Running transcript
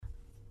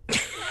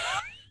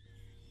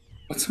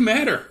What's the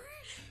matter?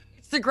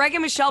 It's the Gregg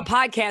and Michelle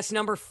podcast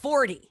number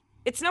 40.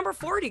 It's number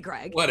 40,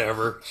 Greg.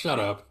 Whatever.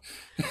 Shut up.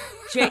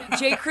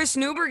 J. Chris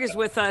Newberg is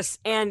with us.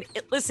 And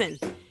listen,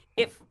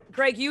 if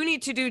Greg, you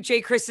need to do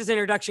J. Chris's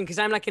introduction because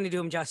I'm not going to do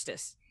him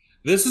justice.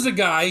 This is a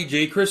guy,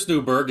 J. Chris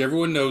Newberg.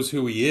 Everyone knows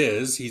who he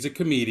is. He's a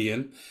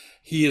comedian.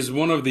 He is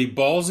one of the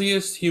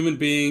ballsiest human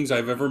beings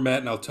I've ever met,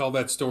 and I'll tell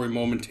that story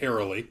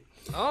momentarily.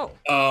 Oh.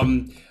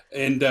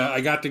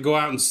 I got to go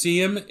out and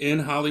see him in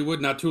Hollywood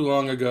not too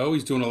long ago.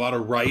 He's doing a lot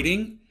of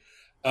writing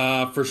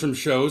for some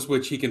shows,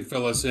 which he can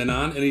fill us in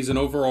on, and he's an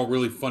overall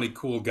really funny,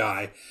 cool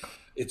guy.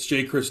 It's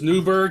J. Chris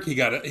Newberg. You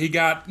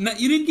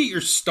didn't get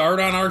your start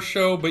on our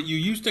show, but you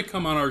used to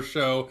come on our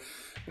show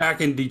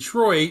back in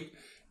Detroit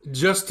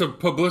just to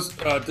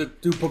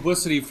do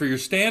publicity for your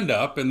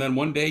stand-up, and then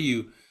one day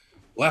you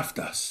left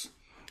us.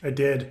 I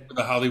did. For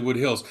the Hollywood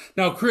Hills.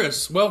 Now,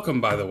 Chris, welcome,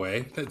 by the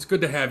way. It's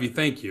good to have you.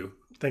 Thank you.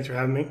 Thanks for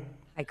having me.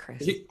 Hi,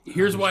 Chris.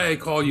 Here's why I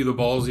call you the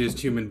ballsiest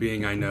human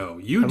being I know.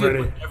 You did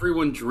what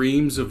everyone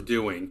dreams of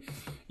doing.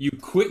 You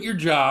quit your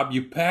job,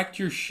 you packed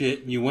your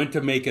shit, and you went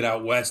to make it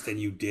out west, and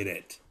you did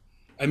it.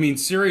 I mean,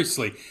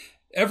 seriously.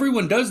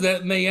 Everyone does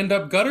that, and they end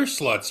up gutter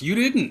sluts. You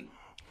didn't.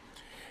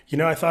 You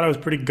know, I thought I was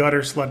pretty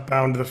gutter slut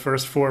bound the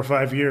first 4 or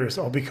 5 years.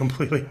 I'll be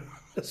completely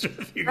honest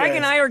with you guys. Greg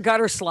and I are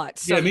gutter sluts.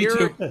 So yeah, me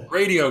too.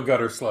 Radio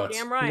gutter sluts.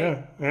 Damn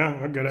right. Yeah,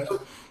 I'm good at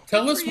it.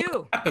 Tell us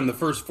what happened the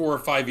first 4 or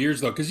 5 years,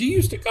 though, because you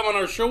used to come on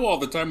our show all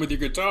the time with your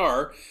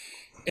guitar,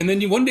 and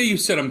then one day you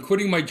said, I'm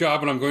quitting my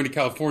job and I'm going to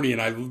California,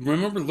 and I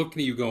remember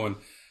looking at you going,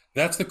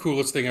 that's the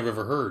coolest thing I've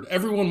ever heard.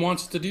 Everyone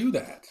wants to do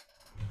that.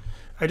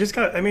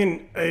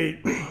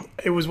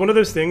 It was one of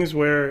those things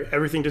where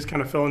everything just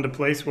kind of fell into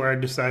place where I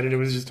decided it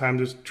was just time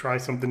to try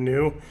something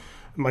new.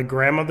 My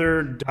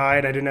grandmother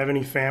died. I didn't have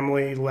any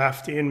family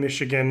left in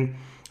Michigan.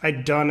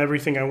 I'd done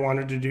everything I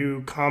wanted to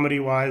do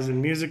comedy-wise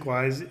and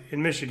music-wise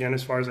in Michigan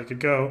as far as I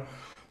could go.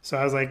 So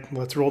I was like,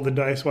 let's roll the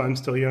dice while I'm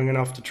still young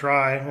enough to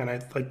try. And I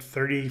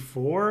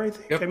 34, I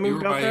think I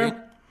moved out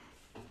there.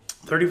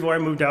 34, I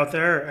moved out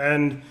there,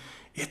 and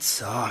it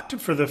sucked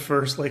for the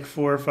first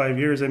 4 or 5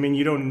 years. I mean,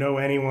 you don't know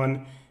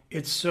anyone.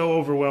 It's so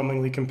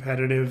overwhelmingly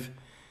competitive,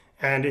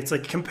 and it's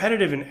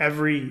competitive in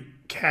every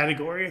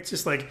category. It's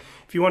just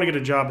if you want to get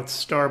a job at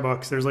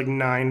Starbucks, there's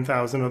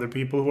 9,000 other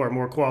people who are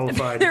more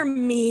qualified. They're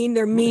mean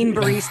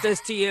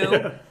baristas to you.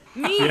 Yeah.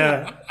 Mean.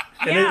 Yeah.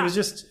 And Yeah. it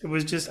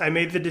was just I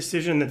made the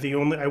decision that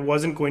I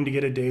wasn't going to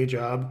get a day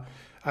job.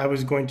 I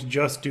was going to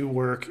just do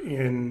work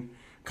in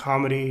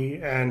comedy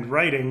and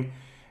writing.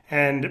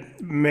 And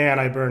man,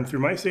 I burned through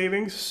my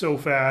savings so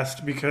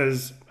fast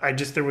because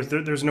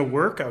there's no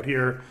work out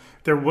here.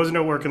 There was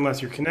no work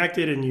unless you're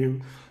connected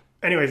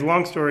anyways,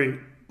 long story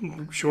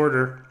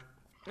shorter.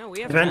 No,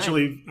 we have I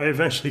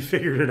eventually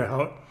figured it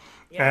out,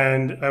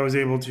 and I was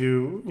able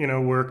to,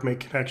 work, make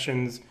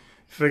connections,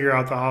 figure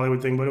out the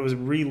Hollywood thing, but it was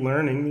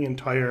relearning the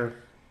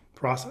entire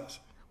process.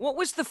 What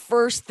was the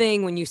first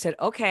thing when you said,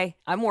 okay,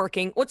 I'm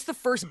working? What's the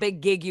first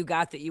big gig you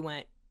got that you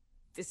went,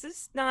 this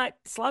is not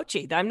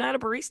slouchy. I'm not a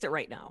barista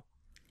right now.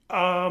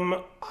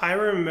 I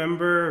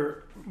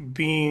remember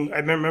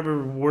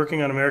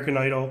working on American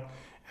Idol,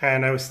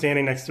 and I was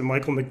standing next to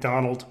Michael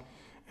McDonald,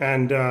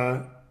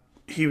 and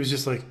he was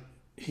just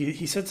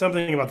he said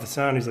something about the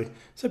sound. He's like,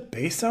 does that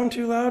bass sound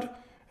too loud?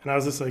 And I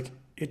was just like,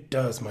 it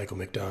does, Michael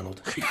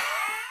McDonald.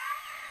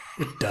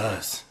 It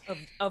does.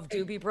 Of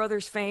Doobie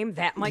Brothers fame,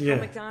 that Michael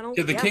McDonald?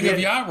 Yeah, the king of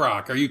yacht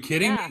rock. Are you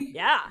kidding me?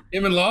 Yeah.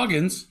 Him and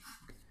Loggins.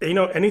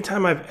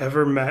 Anytime I've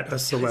ever met a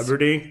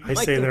celebrity,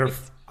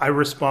 I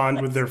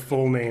respond with their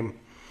full name.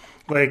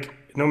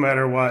 No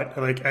matter what.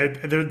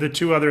 The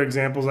 2 other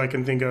examples I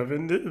can think of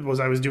was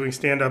I was doing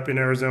stand-up in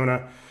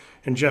Arizona,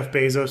 and Jeff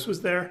Bezos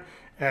was there,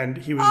 and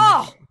he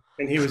was...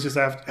 And he was just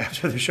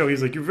after the show,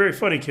 he's like, you're a very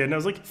funny kid. And I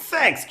was like,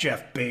 thanks,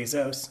 Jeff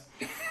Bezos.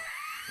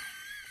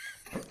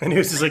 And he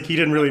was just he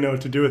didn't really know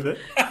what to do with it.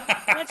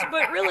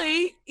 But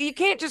really, you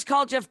can't just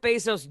call Jeff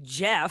Bezos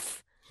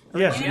Jeff.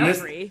 Yeah,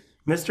 Jeffrey.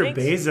 Mr.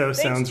 Bezos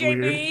sounds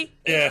JB. weird.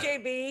 Thanks,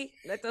 JB.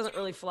 That doesn't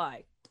really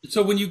fly.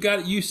 So when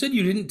you said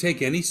you didn't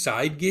take any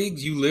side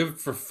gigs, you lived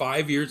for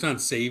 5 years on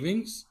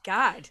savings?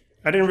 God.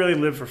 I didn't really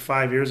live for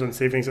 5 years on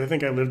savings. I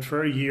think I lived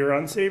for a year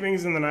on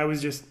savings, and then I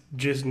was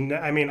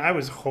I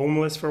was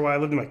homeless for a while. I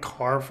lived in my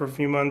car for a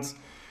few months.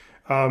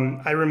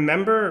 I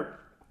remember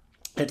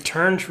it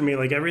turned for me,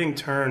 everything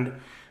turned,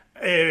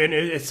 and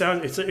it's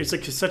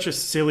such a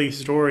silly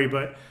story,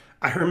 but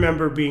I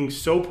remember being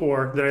so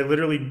poor that I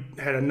literally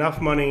had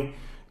enough money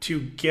to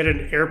get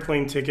an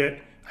airplane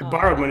ticket. I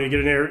borrowed money to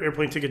get an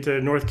airplane ticket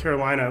to North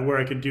Carolina where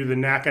I could do the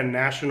NACA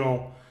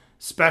National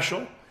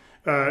Special.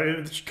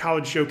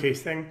 College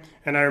showcase thing.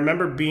 And I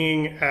remember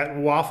being at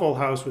Waffle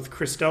House with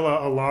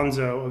Cristela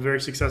Alonzo, a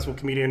very successful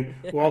comedian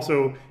who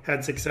also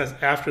had success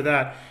after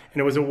that.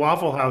 And it was a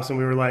Waffle House, and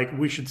we were like,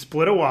 we should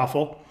split a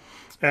waffle,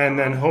 and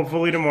then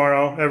hopefully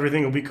tomorrow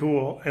everything will be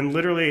cool. And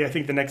literally, I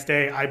think the next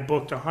day I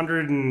booked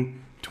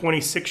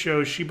 126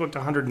 shows. She booked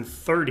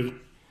 130.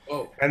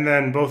 Whoa. And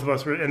then both of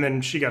us and then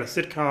she got a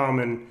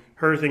sitcom, and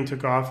her thing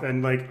took off,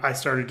 and I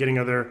started getting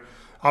other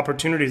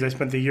opportunities. I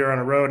spent the year on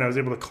a road and I was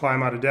able to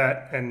climb out of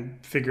debt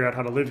and figure out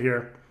how to live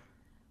here.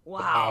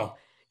 Wow.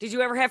 Did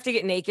you ever have to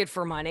get naked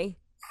for money?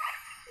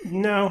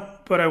 No,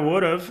 but I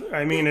would have.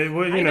 I mean, it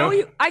would, I know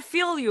you. I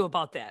feel you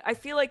about that. I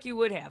feel like you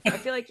would have. I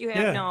feel like you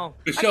have. Yeah. No,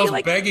 Michelle's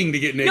like, begging to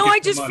get naked. No, I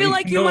for just money. feel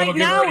like you No one might will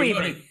give her now any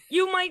even. money.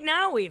 You might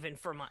now even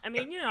for money. I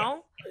mean,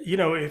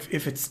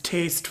 if it's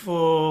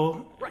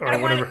tasteful or I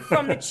want whatever. it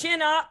from the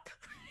chin up.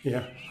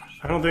 Yeah.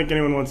 I don't think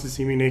anyone wants to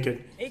see me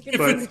naked. Naked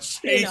But- from the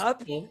chin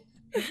up. Tasteful.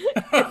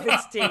 If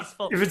it's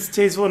tasteful. If it's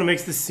tasteful and it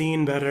makes the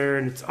scene better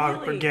and it's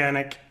Really?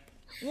 organic.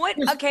 What?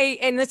 Okay,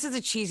 and this is the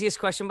cheesiest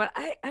question, but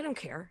I don't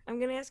care. I'm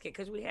gonna ask it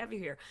because we have you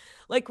here.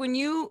 Like when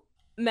you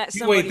met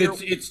somebody.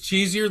 Wait, it's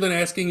cheesier than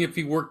asking if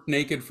he worked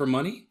naked for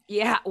money?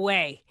 Yeah,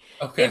 way.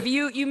 Okay. If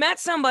you met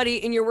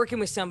somebody and you're working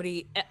with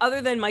somebody other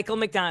than Michael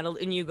McDonald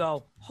and you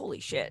go, holy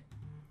shit,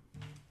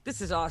 this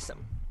is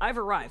awesome. I've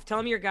arrived. Tell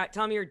him you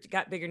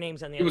got bigger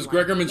names on the It other was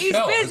line. Gregg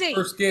Michelle, He's his busy.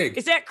 first gig.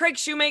 Is that Craig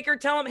Shoemaker?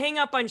 Tell him, hang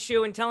up on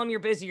Shoe and tell him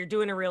you're busy. You're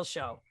doing a real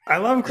show. I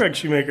love Craig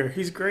Shoemaker.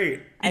 He's great.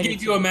 He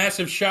gave you a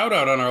massive shout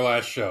out on our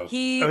last show.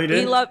 He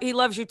did? he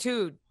loves you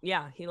too.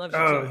 Yeah, he loves you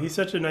Oh, too. he's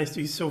such a nice,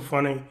 he's so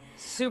funny.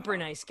 Super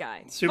nice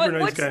guy. Super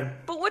nice what's- guy.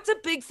 But what's a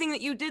big thing that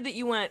you did that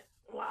you went,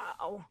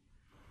 wow?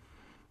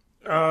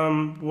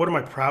 What am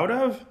I proud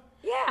of?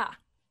 Yeah.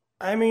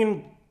 I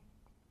mean,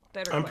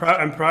 Better I'm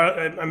question.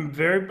 proud.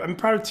 I'm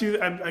proud of too.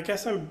 I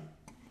guess I'm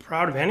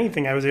proud of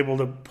anything I was able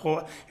to pull.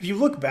 If you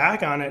look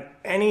back on it,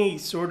 any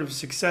sort of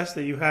success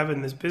that you have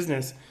in this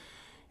business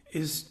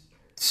is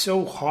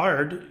so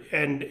hard,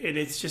 and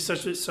it's just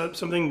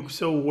something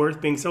so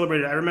worth being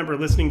celebrated. I remember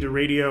listening to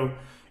radio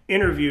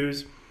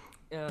interviews,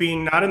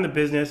 being not in the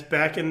business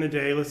back in the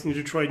day, listening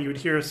to Detroit, and you would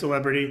hear a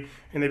celebrity,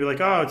 and they'd be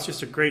like, "Oh, it's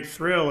just a great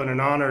thrill and an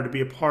honor to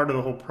be a part of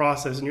the whole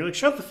process," and you're like,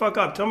 "Shut the fuck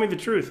up! Tell me the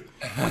truth."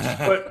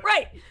 But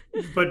Right.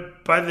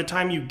 But by the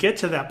time you get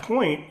to that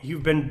point,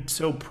 you've been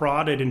so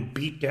prodded and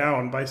beat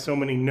down by so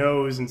many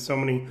no's and so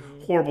many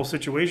horrible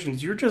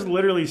situations. You're just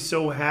literally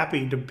so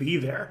happy to be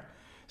there.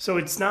 So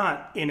it's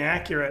not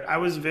inaccurate. I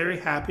was very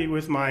happy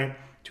with to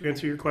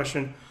answer your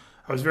question,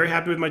 I was very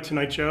happy with my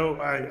Tonight Show.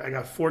 I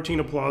got 14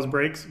 applause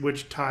breaks,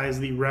 which ties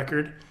the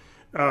record.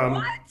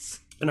 What?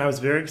 And I was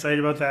very excited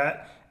about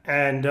that.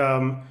 And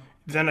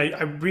then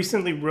I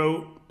recently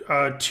wrote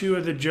 2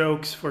 of the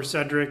jokes for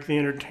Cedric the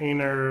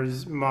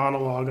Entertainer's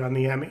monologue on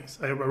the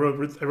Emmys. I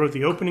wrote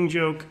the opening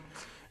joke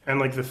and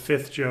like the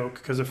 5th joke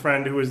because a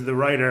friend who was the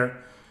writer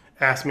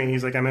asked me.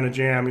 He's like, "I'm in a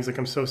jam." He's like,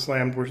 "I'm so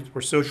slammed.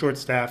 We're so short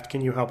staffed.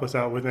 Can you help us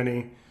out with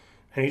any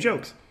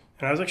jokes?"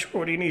 And I was like, "Sure.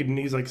 What do you need?" And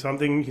he's like,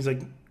 "Something." He's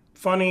like,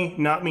 "Funny,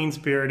 not mean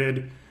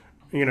spirited,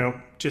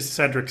 just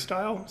Cedric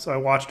style." So I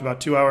watched about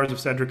 2 hours of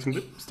Cedric's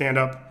stand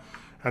up,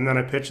 and then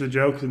I pitched the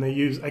jokes, and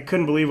I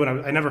couldn't believe when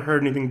I never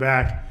heard anything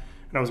back.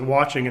 And I was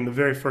watching, and the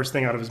very first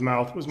thing out of his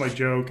mouth was my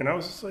joke, and I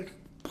was just like,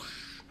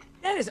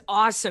 That is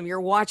awesome. You're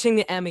watching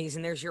the Emmys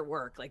and there's your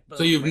work. Like, boom.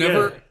 So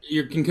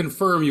you can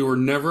confirm you were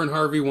never in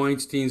Harvey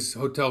Weinstein's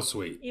hotel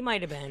suite. He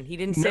might have been. He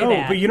didn't say no,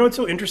 that. but you know what's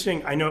so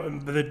interesting? I know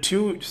the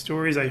 2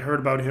 stories I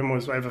heard about him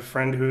was I have a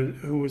friend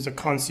who was a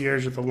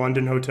concierge at the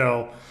London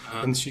Hotel,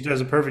 and she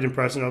does a perfect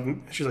impression of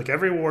him. She's like,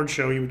 every award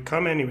show, he would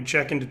come in, he would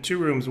check into 2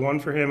 rooms, one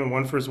for him and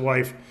one for his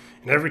wife,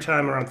 and every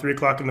time around 3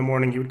 o'clock in the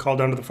morning, he would call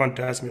down to the front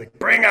desk and be like,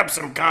 "Bring up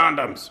some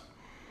condoms."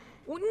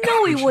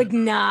 No, he would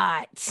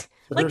not.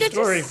 Like, her that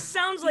story. just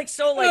sounds like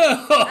so, like,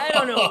 I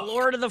don't know,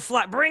 Lord of the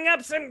Fly. Bring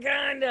up some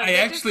condoms. I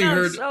actually sounds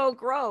heard- so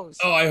gross.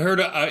 Oh, I heard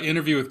an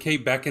interview with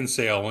Kate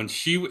Beckinsale when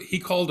he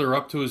called her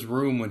up to his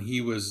room when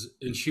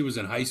she was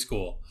in high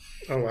school.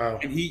 Oh, wow.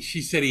 And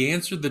she said he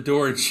answered the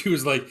door and she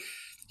was like,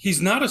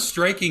 "He's not a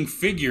striking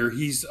figure.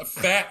 He's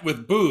fat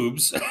with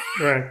boobs."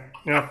 Right,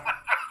 yeah.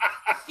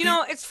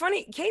 It's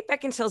funny. Kate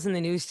Beckinsale's in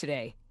the news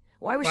today.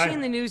 Why was she in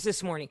the news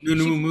this morning?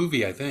 New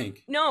movie, I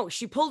think. No,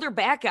 she pulled her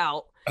back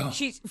out. Oh.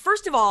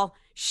 First of all,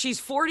 she's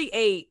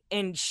 48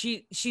 and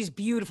she's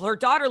beautiful. Her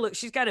daughter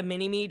she's got a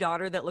mini-me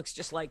daughter that looks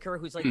just like her,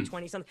 who's like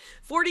 20 something.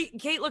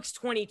 Kate looks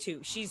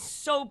 22. She's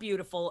so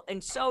beautiful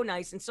and so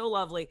nice and so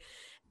lovely.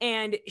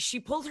 And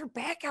she pulled her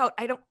back out.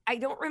 I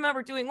don't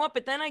remember doing what,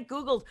 but then I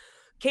Googled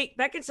Kate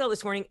Beckinsale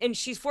this morning and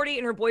she's 48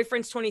 and her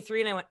boyfriend's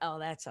 23. And I went, oh,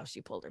 that's how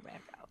she pulled her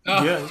back out.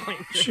 Oh. Yeah,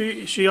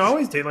 she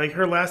always did. Like,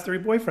 her last 3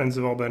 boyfriends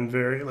have all been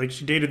very, like,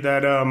 she dated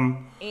that,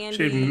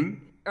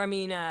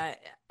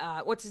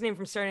 What's his name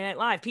from Saturday Night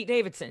Live? Pete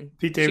Davidson.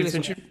 Pete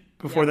Davidson.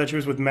 Before that, she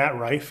was with Matt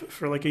Rife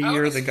for like a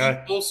year. The guy.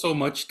 He pulls so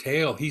much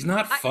tail. He's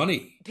not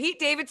funny. Pete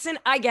Davidson.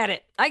 I get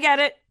it. I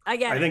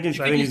think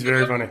he's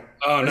very funny.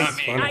 Oh, not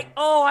me.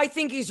 I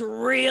think he's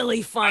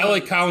really funny. I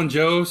like Colin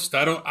Jost.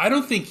 I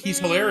don't think he's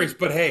hilarious,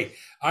 but hey,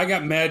 I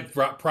got mad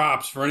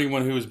props for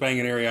anyone who was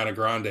banging Ariana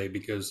Grande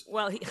because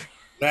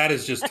that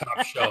is just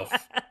top shelf.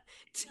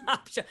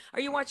 Top shelf. Are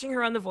you watching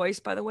her on The Voice?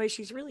 By the way,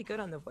 she's really good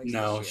on The Voice.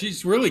 No,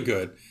 she's really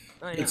good.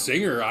 Good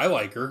singer. I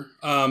like her.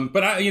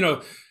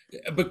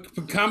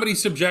 But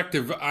comedy's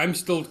subjective. I'm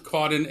still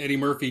caught in Eddie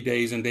Murphy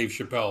days and Dave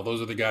Chappelle.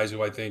 Those are the guys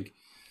who I think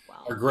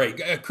are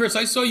great. Chris,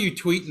 I saw you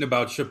tweeting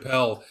about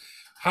Chappelle.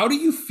 How do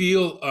you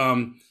feel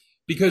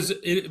Because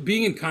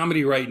being in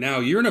comedy right now,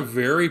 you're in a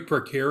very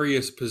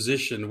precarious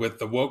position with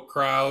the woke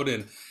crowd,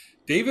 and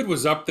David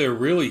was up there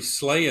really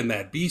slaying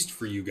that beast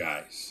for you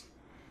guys.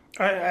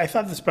 I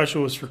thought the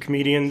special was for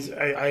comedians.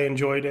 I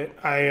enjoyed it.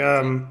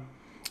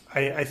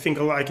 I think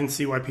I can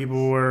see why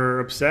people were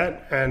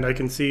upset, and I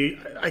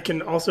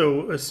can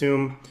also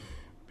assume,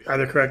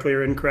 either correctly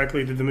or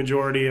incorrectly, that the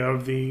majority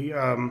of the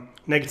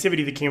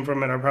negativity that came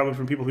from it are probably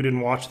from people who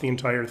didn't watch the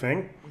entire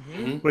thing,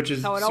 which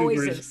is How it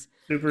always is.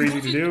 super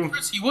easy to do.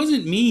 Chris, he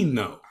wasn't mean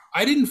though.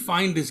 I didn't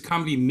find his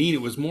comedy mean.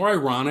 It was more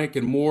ironic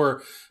and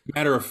more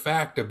matter of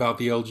fact about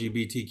the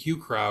LGBTQ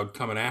crowd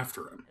coming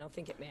after him. I don't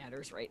think it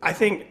matters right now.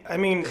 I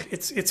mean,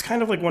 it's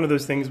kind of like one of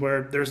those things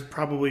where there's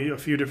probably a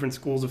few different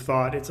schools of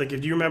thought. It's like,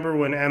 if you remember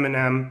when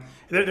Eminem,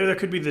 there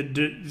could be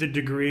the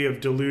degree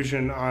of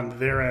delusion on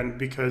their end,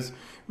 because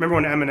remember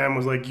when Eminem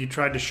was like, you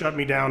tried to shut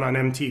me down on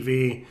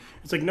MTV.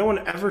 It's like, no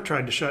one ever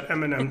tried to shut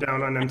Eminem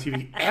down on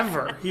MTV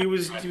ever. He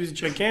was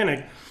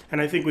gigantic.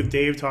 And I think with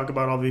Dave talk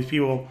about all these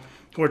people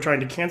who are trying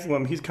to cancel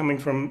him, he's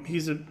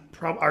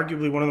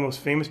arguably one of the most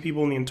famous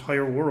people in the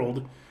entire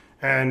world,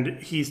 and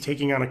he's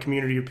taking on a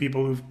community of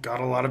people who've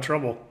got a lot of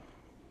trouble.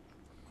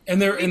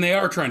 And they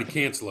are trying to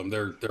cancel him.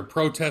 They're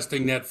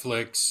protesting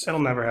Netflix. That'll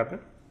never happen.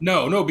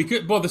 No,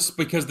 because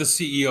the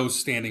CEO's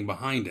standing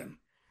behind him.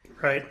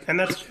 Right,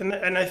 and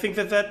I think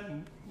that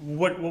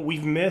what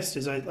we've missed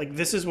is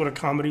this is what a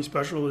comedy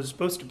special is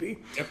supposed to be.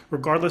 Yep.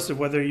 Regardless of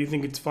whether you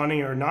think it's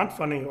funny or not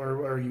funny,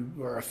 or you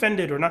are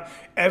offended or not,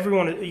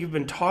 everyone, you've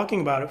been talking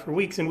about it for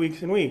weeks and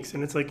weeks and weeks,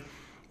 and it's like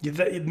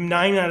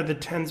 9 out of the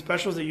 10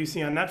 specials that you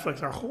see on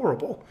Netflix are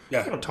horrible.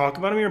 Yeah. You don't talk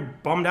about them, you're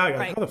bummed out. You're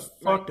like, Right. how the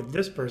fuck did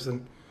this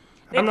person?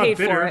 They paid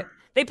for it.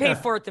 They paid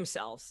for it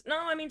themselves. No,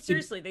 I mean,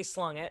 seriously, they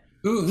slung it.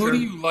 Who do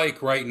you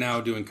like right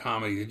now doing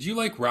comedy? Did you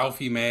like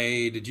Ralphie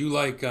May? Did you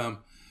like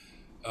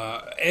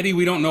Eddie?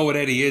 We don't know what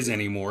Eddie is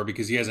anymore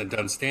because he hasn't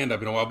done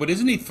stand-up in a while. But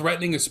isn't he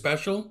threatening a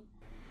special?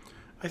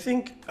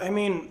 I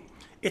mean,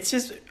 it's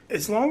just,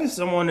 as long as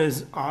someone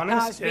is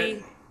honest.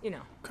 Cosby,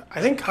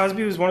 I think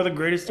Cosby was one of the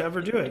greatest to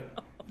ever do it.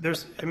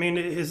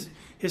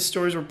 His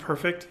stories were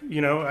perfect.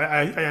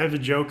 I have a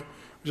joke,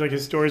 which is like,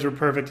 his stories were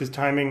perfect. His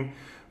timing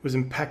was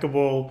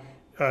impeccable.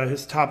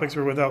 His topics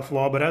were without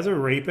flaw. But as a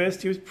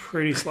rapist, he was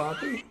pretty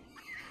sloppy.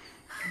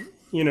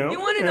 You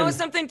want to know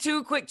something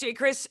too quick, J.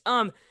 Chris?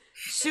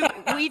 So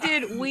we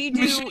do.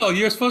 Michelle,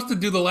 you're supposed to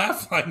do the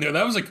laugh line there.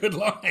 That was a good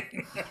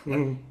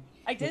line.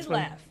 I did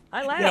laugh.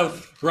 I laughed.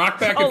 Yeah, rock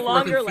back and forth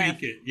longer and laugh.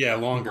 fake it. Yeah,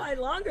 longer. I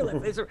longer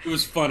laugh. It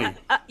was funny.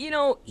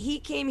 He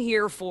came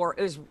here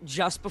it was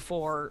just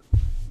before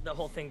the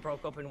whole thing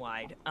broke open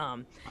wide.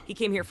 He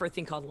came here for a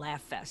thing called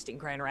Laugh Fest in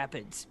Grand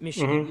Rapids,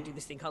 Michigan. We do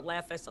this thing called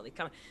Laugh Fest. So they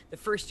come. The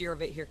first year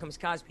of it, here comes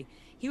Cosby.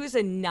 He was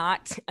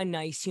not a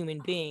nice human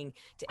being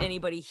to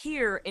anybody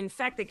here. In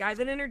fact, the guy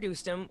that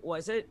introduced him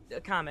was a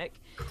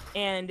comic,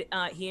 and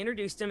he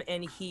introduced him,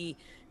 and he,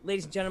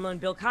 ladies and gentlemen,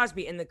 Bill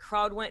Cosby, and the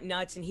crowd went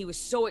nuts, and he was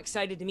so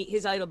excited to meet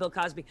his idol, Bill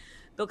Cosby.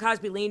 Bill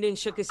Cosby leaned in,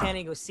 shook his hand, and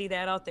he goes, "See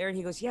that out there?" And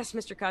he goes, "Yes,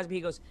 Mr. Cosby." He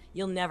goes,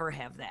 "You'll never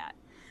have that."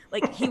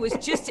 Like, he was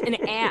just an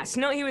ass.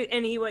 No, you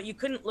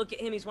couldn't look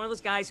at him. He's one of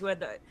those guys who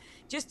had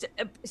it's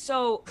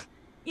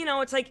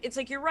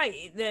like, you're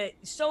right.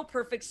 So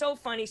perfect, so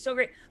funny, so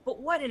great. But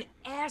what an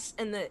ass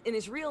in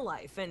his real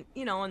life, and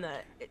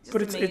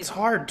it's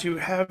hard to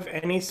have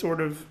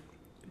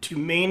to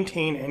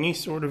maintain any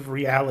sort of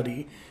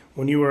reality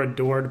when you are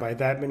adored by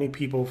that many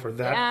people for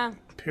that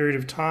period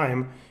of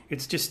time.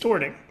 It's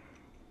distorting.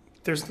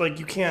 There's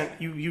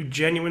you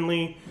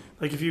genuinely,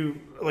 if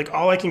you,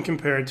 all I can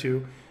compare it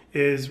to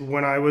is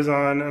when I was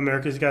on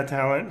America's Got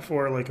Talent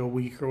for a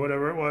week or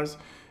whatever it was.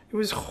 It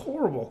was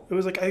horrible. It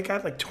was I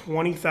got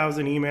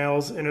 20,000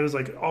 emails, and it was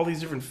all these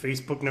different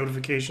Facebook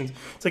notifications.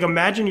 It's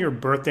imagine your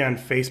birthday on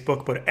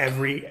Facebook, but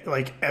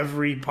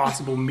every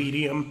possible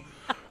medium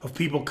of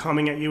people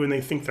coming at you, and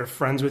they think they're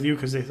friends with you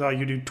because they thought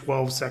you do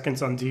 12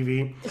 seconds on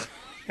TV.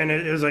 And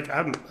it was I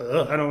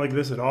don't like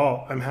this at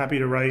all. I'm happy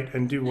to write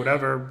and do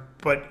whatever.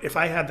 But if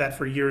I had that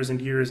for years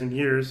and years and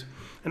years,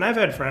 and I've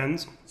had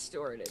friends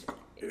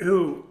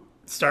who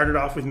started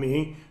off with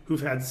me,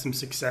 who've had some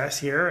success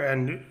here,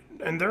 and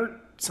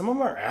some of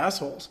them are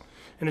assholes.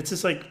 And it's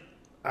just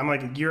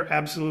I'm you're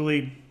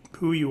absolutely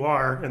who you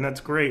are, and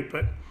that's great,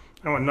 but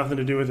I want nothing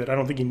to do with it. I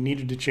don't think you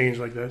needed to change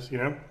like this,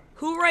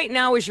 Who right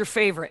now is your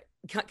favorite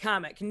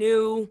comic,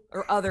 new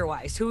or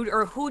otherwise? Who do you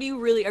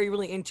are you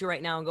really into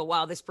right now and go,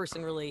 wow, this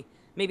person really,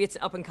 maybe it's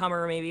an up and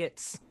comer, or maybe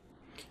it's...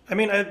 I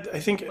mean, I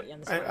think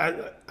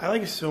I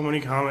like so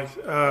many comics.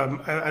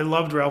 I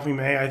loved Ralphie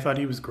May. I thought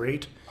he was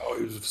great. Oh,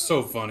 he was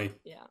so funny.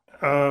 Yeah.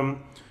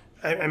 I'm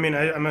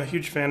a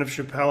huge fan of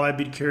Chappelle. I'd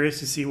be curious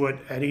to see what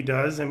Eddie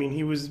does. I mean,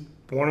 he was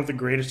one of the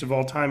greatest of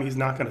all time. He's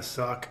not going to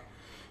suck,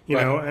 you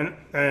know.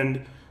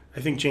 And I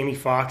think Jamie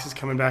Foxx is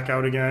coming back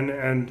out again.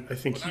 And I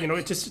think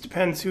it just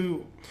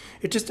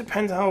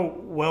depends how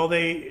well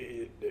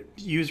they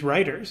use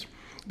writers,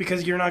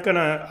 because you're not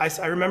gonna.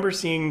 I remember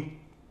seeing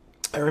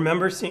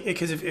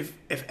because if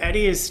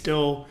Eddie is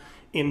still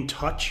in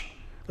touch,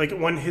 like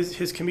when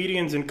his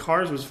comedians in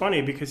Cars was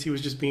funny because he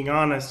was just being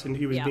honest and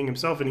he was being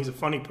himself and he's a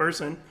funny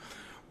person.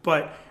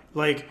 But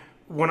like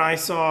when I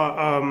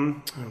saw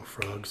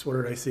frogs, what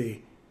did I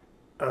see?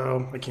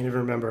 Oh, I can't even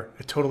remember.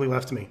 It totally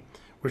left me.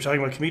 We're talking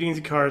about comedians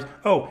in Cars.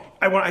 Oh,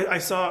 I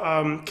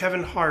saw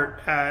Kevin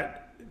Hart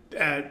at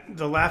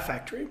the Laugh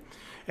Factory,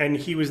 and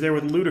he was there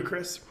with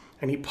Ludacris,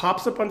 and he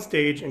pops up on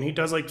stage and he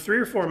does like 3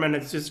 or 4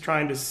 minutes just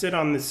trying to sit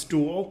on this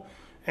stool,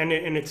 and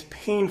it's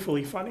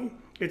painfully funny.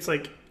 It's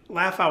like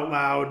laugh out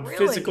loud,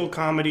 physical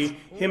comedy.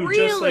 Him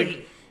just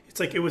like it's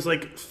like it was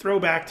like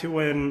throwback to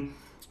when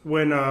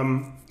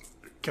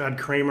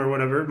Kramer or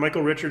whatever,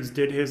 Michael Richards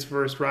did his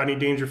first Rodney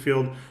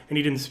Dangerfield, and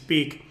he didn't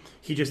speak.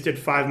 He just did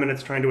 5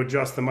 minutes trying to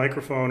adjust the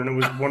microphone, and it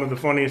was one of the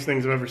funniest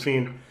things I've ever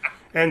seen.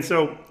 And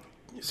so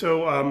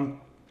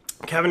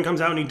Kevin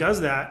comes out and he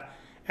does that,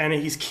 and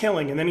he's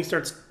killing. And then he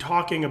starts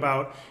talking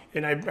about,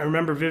 and I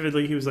remember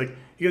vividly, he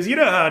goes, you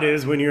know how it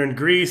is when you're in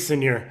Greece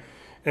and you're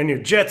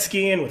jet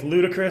skiing with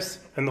Ludacris,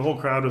 and the whole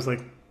crowd was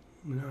like,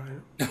 no,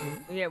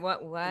 yeah,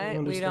 what?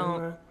 We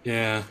don't. That.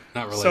 Yeah,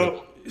 not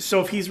relatable.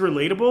 So if he's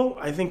relatable,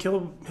 I think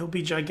he'll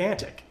be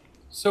gigantic.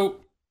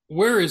 So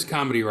where is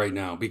comedy right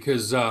now?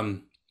 Because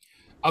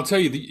I'll tell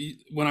you,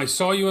 when I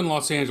saw you in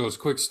Los Angeles,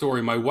 quick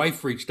story, my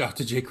wife reached out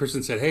to Jay Chris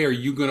and said, hey, are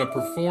you going to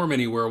perform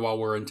anywhere while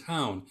we're in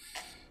town?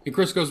 And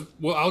Chris goes,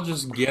 well, I'll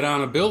just get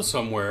on a bill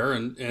somewhere.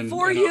 And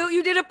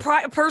you did a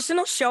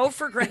personal show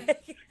for Greg.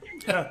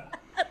 Yeah.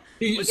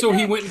 So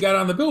he went and got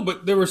on the bill,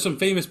 but there were some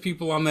famous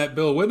people on that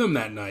bill with him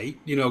that night.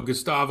 You know,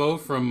 Gustavo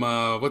from,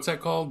 what's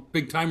that called?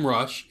 Big Time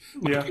Rush.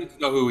 My kids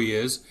know who he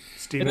is.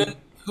 Steven. And then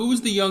who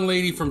was the young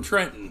lady from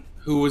Trenton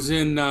who was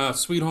in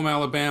Sweet Home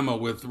Alabama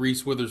with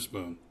Reese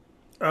Witherspoon?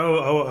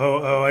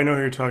 Oh, I know who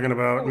you're talking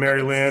about.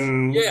 Mary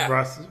Lynn.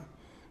 Yeah.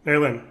 Mary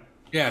Lynn.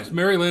 Yeah,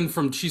 Mary Lynn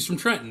she's from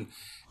Trenton.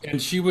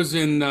 And she was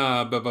in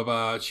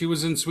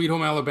Sweet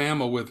Home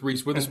Alabama with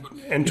Reese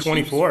Witherspoon. And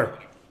 24.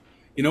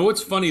 You know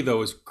what's funny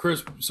though is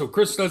Chris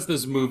does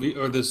this movie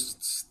or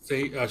this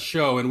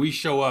show, and we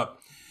show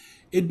up.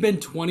 It'd been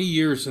 20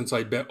 years since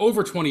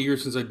over 20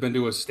 years since I'd been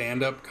to a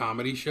stand-up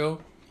comedy show.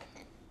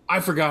 I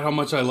forgot how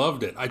much I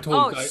loved it. I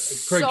told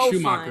Craig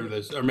Schumacher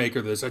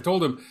this. I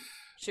told him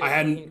I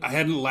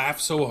hadn't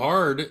laughed so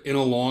hard in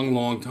a long,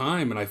 long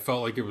time, and I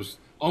felt like it was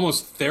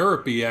almost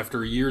therapy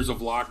after years of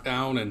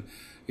lockdown, and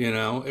you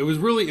know, it was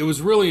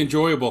really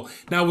enjoyable.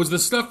 Now, was the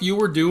stuff you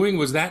were doing,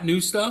 was that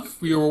new stuff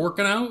you were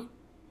working out?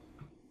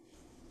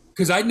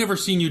 Because I'd never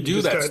seen you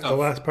do that stuff. The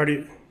last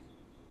party.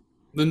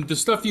 The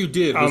stuff you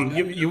did. Was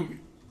you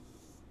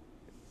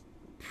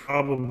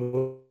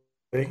probably.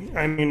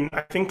 I mean,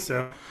 I think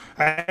so.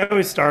 I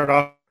always start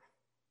off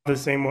the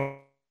same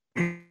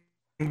way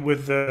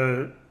with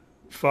the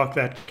fuck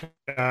that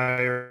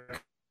guy or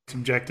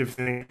subjective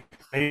thing.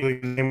 I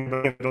usually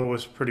the middle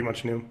was pretty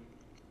much new.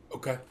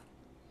 Okay.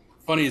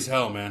 Funny as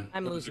hell, man.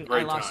 I'm losing.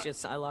 I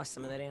lost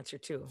some of that answer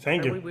too.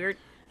 Thank you. We weird?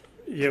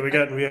 Yeah, we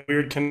had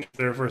weird connection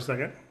there for a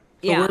second.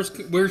 Yeah.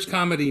 So where's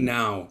comedy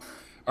now?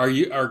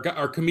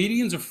 Are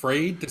comedians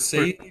afraid to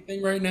say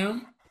anything right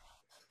now?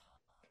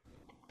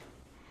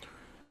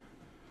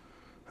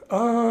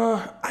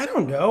 I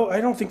don't know.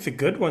 I don't think the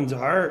good ones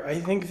are. I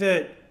think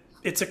that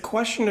it's a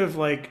question of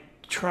like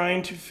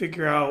trying to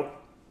figure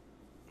out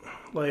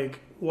like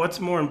what's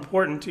more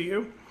important to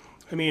you.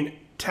 I mean,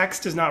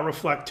 text does not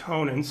reflect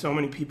tone, and so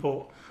many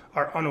people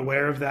are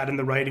unaware of that in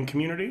the writing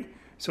community.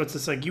 So it's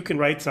just like you can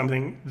write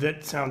something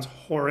that sounds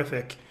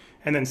horrific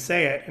and then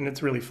say it, and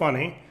it's really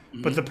funny.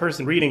 Mm-hmm. But the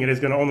person reading it is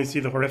going to only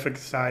see the horrific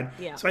side.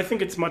 Yeah. So I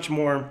think it's much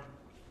more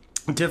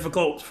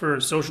difficult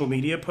for social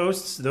media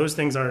posts. Those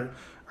things are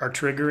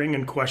triggering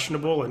and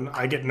questionable, and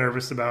I get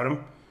nervous about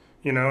them,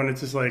 you know. And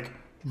it's just like,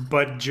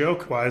 but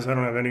joke-wise, I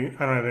don't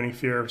have any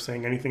fear of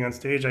saying anything on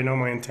stage. I know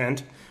my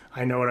intent.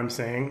 I know what I'm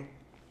saying.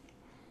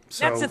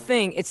 So, that's the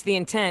thing. It's the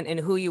intent and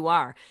who you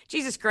are.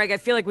 Jesus, Greg, I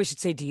feel like we should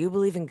say, do you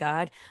believe in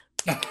God?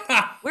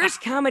 Where's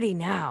comedy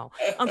now?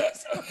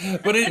 That's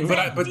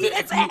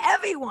a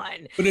heavy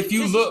one. But if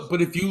you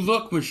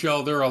look,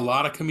 Michelle, there are a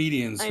lot of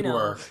comedians who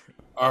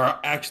are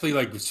actually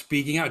like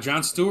speaking out.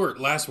 Jon Stewart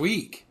last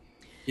week,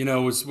 you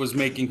know, was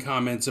making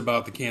comments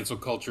about the cancel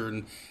culture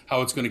and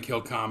how it's going to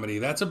kill comedy.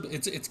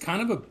 It's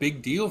kind of a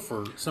big deal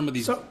for some of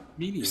these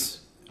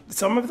comedians.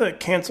 Some of the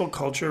cancel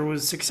culture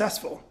was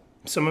successful.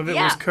 Some of it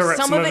was correct.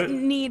 Some of it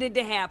needed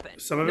to happen.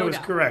 Some of it was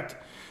correct.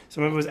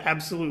 Some of it was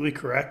absolutely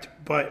correct.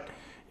 But,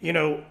 you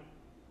know,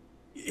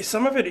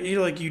 some of it, you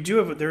know, like you do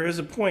have, there is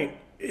a point.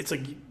 It's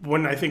like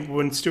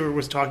when Stewart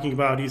was talking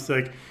about, he's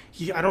like,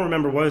 I don't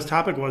remember what his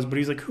topic was, but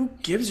he's like, who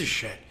gives a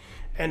shit?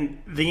 And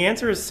the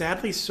answer is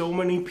sadly so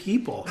many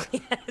people.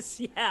 Yes,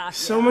 yeah.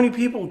 So many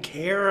people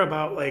care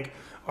about, like,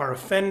 are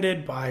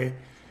offended by,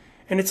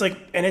 and it's like,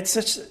 and it's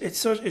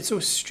so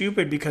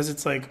stupid because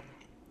it's like,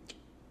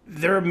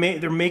 they're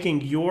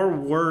making your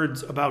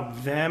words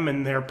about them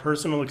and their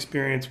personal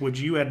experience, which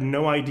you had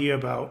no idea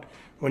about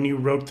when you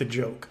wrote the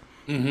joke.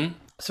 Mm-hmm.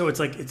 So it's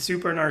like, it's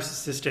super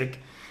narcissistic.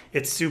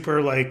 It's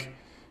super like,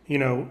 you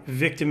know,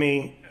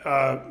 victim-y.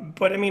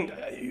 But I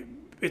mean,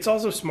 it's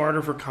also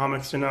smarter for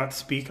comics to not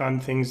speak on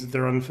things that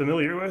they're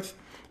unfamiliar with.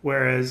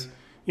 Whereas,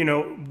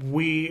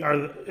 we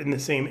are in the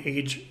same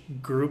age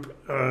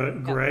group,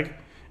 Greg,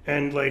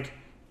 and like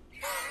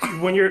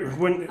Michelle,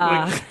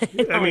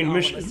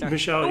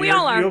 we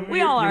all are. You're much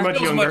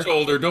Bill's younger. much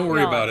older. Don't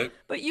worry about it.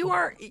 But you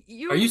are.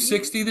 Are you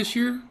 60 this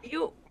year?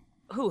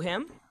 Who,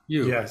 him?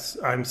 You. Yes,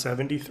 I'm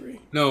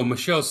 73. No,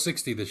 Michelle's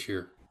 60 this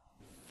year.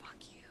 Fuck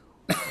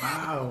you.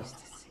 Wow.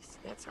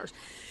 That's harsh.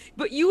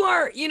 But you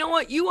are, you know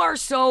what? You are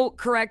so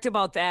correct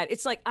about that.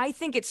 It's like, I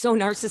think it's so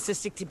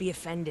narcissistic to be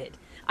offended.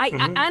 I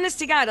honest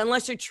to God,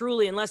 unless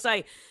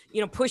I,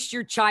 pushed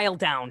your child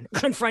down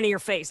in front of your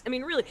face. I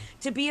mean, really,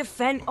 to be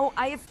offended.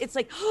 It's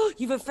like, oh,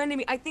 you've offended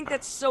me. I think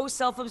that's so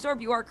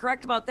self-absorbed. You are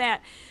correct about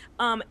that.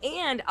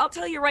 And I'll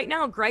tell you right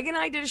now, Greg and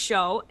I did a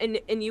show,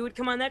 and you would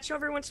come on that show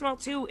every once in a while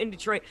too in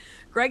Detroit.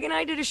 Greg and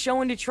I did a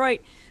show in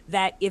Detroit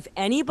that if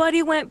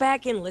anybody went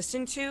back and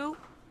listened to,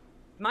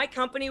 my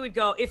company would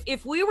go,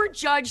 if we were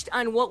judged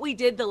on what we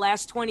did the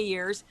last 20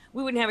 years,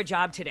 we wouldn't have a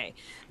job today.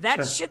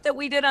 That shit that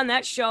we did on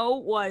that show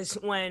was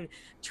when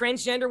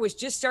transgender was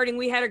just starting.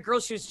 We had a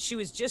girl, she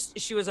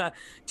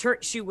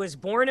was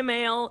born a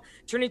male,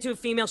 turned into a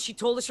female. She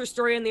told us her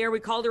story on the air. We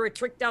called her a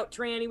tricked out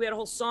tranny. We had a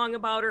whole song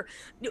about her.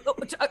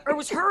 It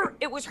was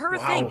her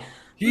thing.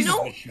 Jesus,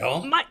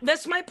 Michelle.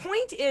 That's my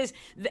point is,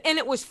 and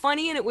it was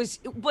funny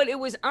but it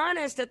was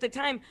honest at the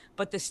time.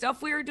 But the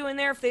stuff we were doing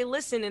there, if they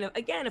listen, and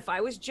again, if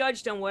I was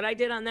judged on what I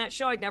did on that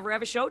show, I'd never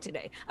have a show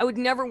today. I would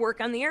never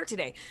work on the air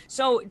today.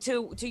 So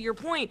to your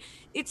point,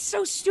 it's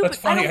so stupid.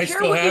 That's funny. I don't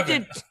care what you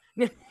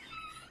did.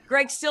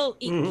 Greg's still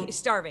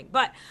starving,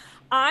 but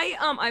I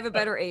have a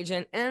better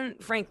agent, and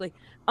frankly,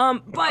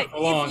 but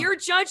if you're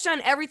judged on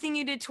everything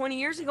you did 20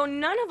 years ago,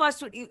 none of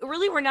us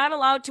we're not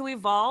allowed to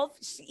evolve.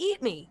 Just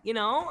eat me,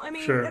 I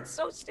mean, That's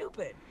so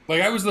stupid.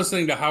 Like, I was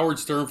listening to Howard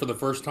Stern for the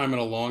first time in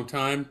a long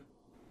time.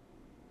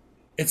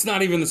 It's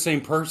not even the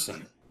same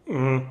person.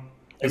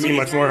 Is he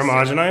much more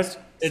homogenized?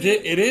 It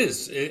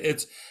is.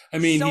 It's. I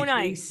mean, so he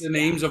nice. the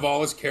names of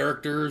all his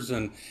characters,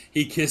 and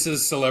he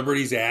kisses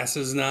celebrities'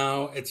 asses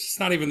now. It's just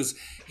not even this.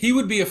 He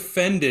would be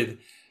offended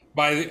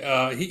by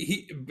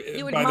he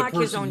would by mock the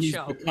his person own he's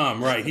show.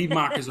 become. Right? He'd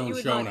mock his own He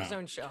would show mock now. his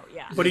own show,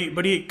 yeah. But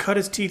he cut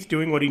his teeth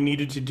doing what he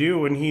needed to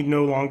do, and he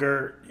no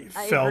longer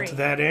felt agree.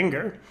 that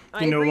anger.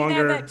 I no agree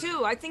longer that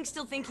too. I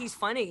still think he's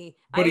funny.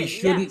 But he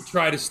shouldn't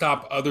try to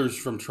stop others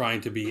from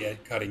trying to be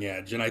at cutting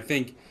edge. And I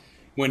think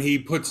when he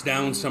puts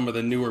down some of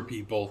the newer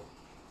people,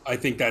 I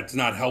think that's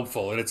not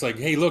helpful. And it's like,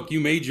 hey, look, you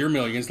made your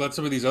millions. Let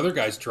some of these other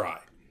guys try.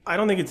 I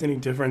don't think it's any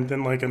different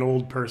than like an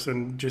old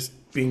person just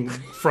being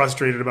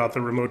frustrated about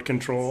the remote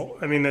control.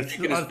 I mean,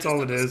 that's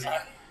all it is.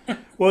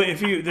 Well,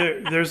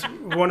 there's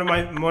one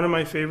of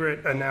my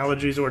favorite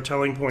analogies or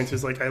telling points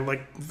is like I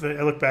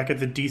look back at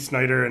the Dee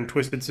Snider and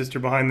Twisted Sister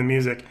Behind the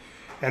Music,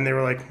 and they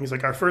were like, he's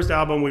like, our first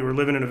album, we were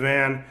living in a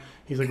van.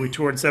 He's like, we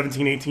toured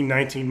 17, 18,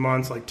 19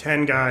 months, like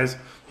 10 guys.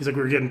 He's like,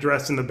 we were getting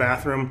dressed in the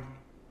bathroom.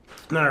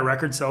 And then our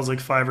record sells like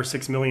 5 or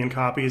 6 million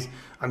copies.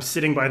 I'm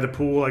sitting by the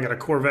pool. I got a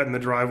Corvette in the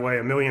driveway,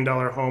 $1 million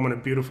home, and a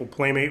beautiful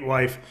playmate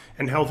wife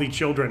and healthy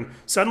children.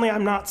 Suddenly,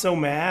 I'm not so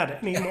mad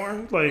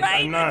anymore. Like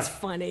right? I'm not. That's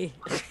funny.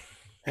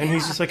 And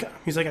he's just like,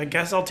 I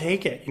guess I'll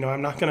take it.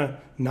 I'm not gonna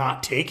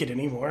not take it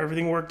anymore.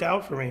 Everything worked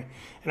out for me.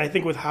 And I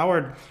think with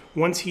Howard,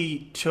 once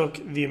he took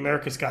the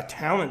America's Got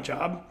Talent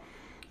job,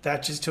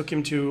 that just took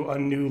him to a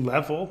new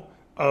level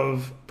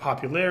of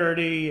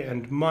popularity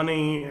and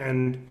money.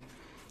 And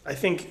I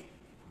think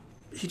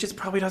he just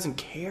probably doesn't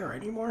care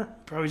anymore.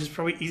 I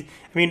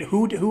mean,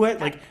 who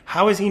had, like,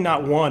 how has he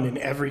not won in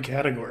every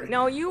category?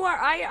 No, you are.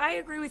 I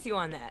agree with you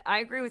on that.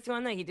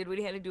 He did what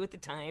he had to do at the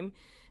time,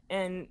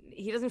 and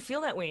he doesn't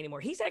feel that way anymore.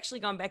 He's actually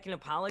gone back and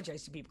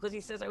apologized to people because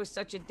he says I was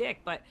such a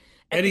dick. But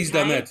Eddie's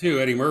done that too.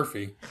 Eddie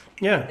Murphy.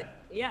 Yeah.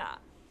 Yeah.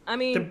 I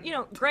mean,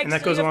 Greg. And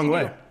that goes a long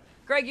way.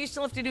 Greg, you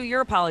still have to do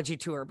your apology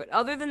tour, but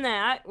other than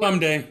that,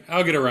 Someday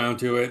I'll get around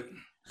to it.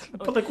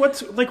 But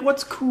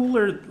what's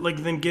cooler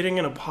than getting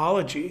an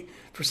apology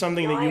for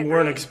something that you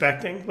weren't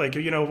expecting? Like,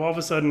 if all of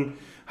a sudden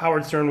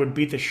Howard Stern would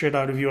beat the shit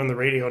out of you on the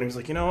radio and he was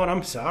like, you know what,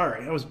 I'm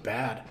sorry, that was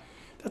bad.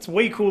 That's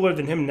way cooler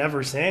than him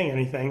never saying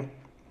anything.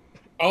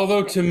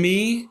 Although to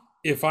me,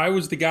 if I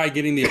was the guy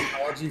getting the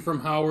apology from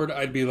Howard,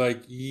 I'd be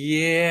like,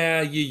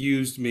 yeah, you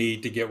used me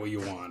to get what you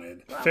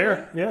wanted.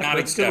 Fair, yeah. Not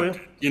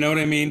accepted. You know what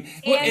I mean?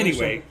 Well,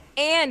 anyway.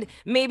 And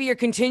maybe you're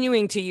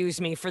continuing to use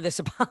me for this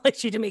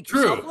apology to make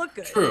yourself look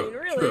good. True. I mean,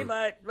 really, true.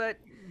 but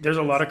there's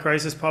a lot of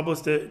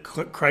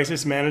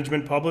crisis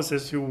management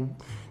publicists who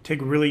take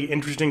really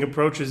interesting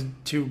approaches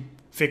to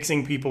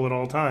fixing people at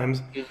all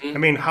times. Mm-hmm. I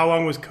mean, how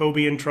long was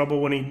Kobe in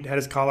trouble when he had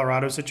his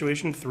Colorado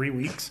situation? 3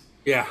 weeks.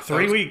 Yeah,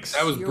 3 weeks.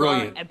 That was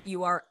brilliant.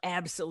 You are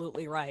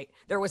absolutely right.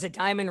 There was a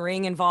diamond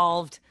ring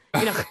involved.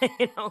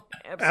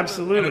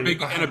 Absolutely.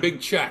 And a big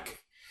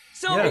check.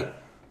 So. Yeah.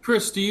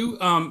 Chris, do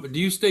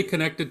you stay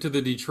connected to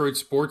the Detroit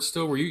sports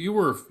still? You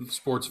were a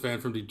sports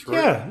fan from Detroit?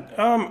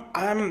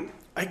 Yeah,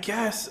 I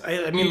guess.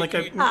 I mean,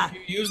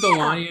 you use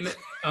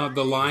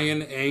the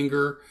lion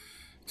anger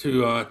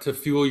to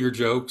fuel your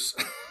jokes.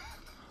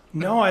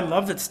 No, I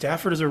love that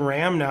Stafford is a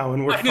Ram now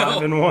and we're I know.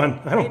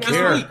 5-1. I don't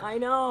care. I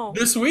know.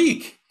 This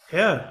week,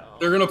 Yeah.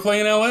 they're going to play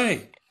in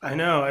L.A. I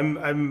know.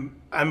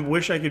 I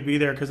wish I could be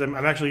there because I'm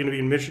actually going to be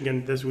in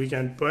Michigan this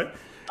weekend. But,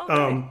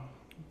 Okay.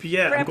 but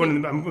yeah, I'm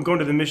Crappy. going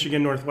to the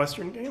Michigan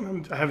Northwestern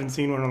game. I haven't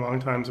seen one in a long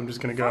time, so I'm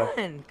just going to go.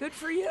 Fun. Good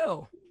for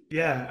you.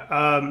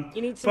 Yeah.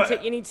 You need some.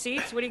 but You need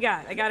seats. What do you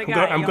got? I got a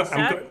guy.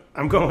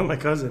 I'm going with my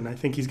cousin. I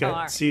think he's got all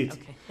right. seats.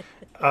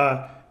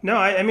 Okay. No,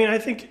 I mean, I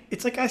think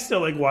it's like I still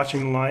like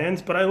watching the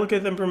Lions, but I look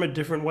at them from a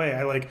different way.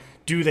 I like,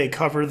 do they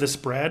cover the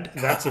spread?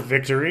 That's a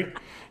victory.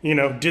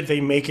 Did they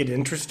make it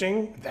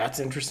interesting? That's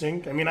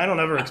interesting. I mean, I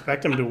don't ever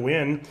expect them to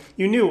win.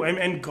 You knew,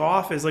 and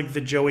Goff is like the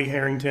Joey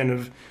Harrington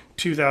of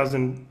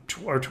 2000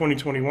 or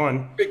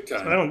 2021. Big time.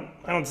 So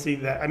I don't see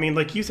that. I mean,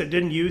 like you said,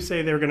 didn't you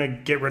say they're going to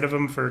get rid of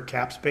him for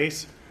cap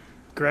space,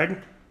 Greg?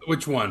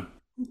 Which one?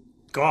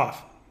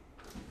 Goff.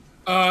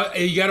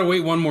 You got to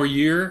wait one more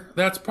year.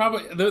 That's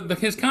probably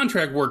his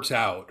contract works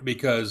out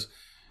because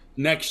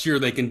next year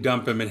they can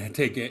dump him and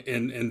take it.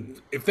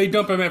 And if they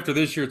dump him after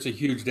this year, it's a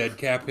huge dead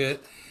cap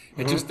hit.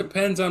 It just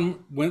depends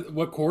on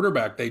what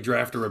quarterback they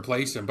draft to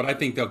replace him. But I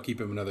think they'll keep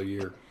him another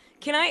year.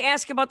 Can I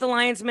ask about the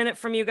Lions minute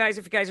from you guys?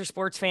 If you guys are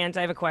sports fans,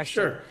 I have a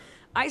question. Sure.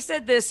 I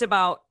said this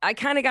about. I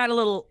got a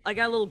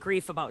little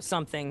grief about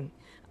something.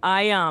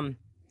 I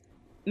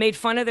made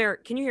fun of their.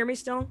 Can you hear me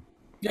still?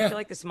 Yeah. I feel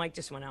like this mic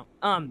just went out.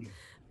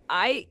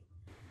 I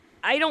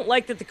don't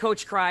like that the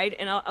coach cried,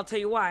 and I'll tell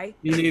you why.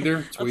 Me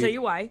neither. I'll tell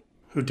you why.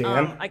 Who,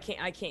 Dan? I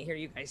can't hear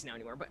you guys now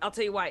anymore, but I'll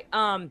tell you why.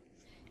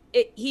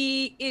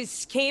 He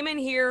came in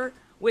here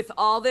with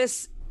all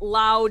this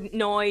loud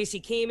noise. He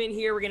came in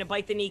here, we're gonna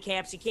bite the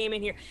kneecaps. He came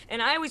in here,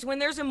 and when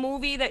there's a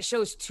movie that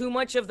shows too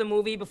much of the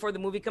movie before the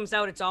movie comes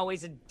out, it's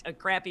always a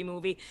crappy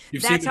movie.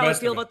 That's how I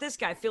feel about this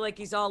guy. I feel like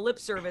he's all lip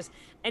service.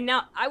 And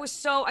now I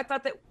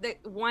thought that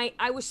why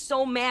I was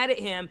so mad at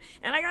him,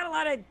 and I got a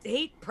lot of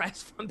hate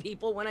press from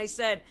people when I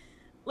said,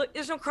 look,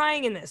 there's no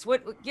crying in this.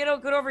 Get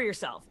over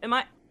yourself. Am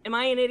I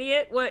an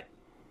idiot? What?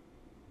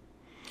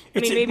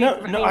 Maybe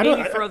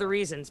for other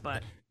reasons,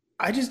 but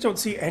I just don't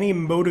see any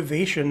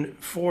motivation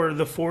for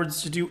the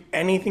Fords to do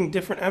anything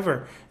different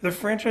ever. The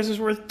franchise is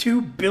worth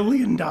 $2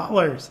 billion.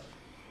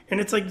 And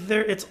it's like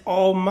it's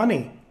all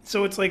money.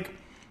 So it's like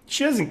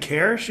she doesn't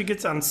care. She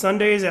gets on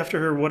Sundays after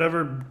her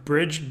whatever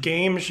bridge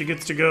game, she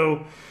gets to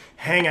go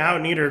hang out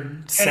and eat her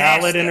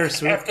salad in her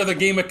suite. After the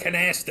game of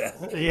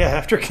canasta. Yeah,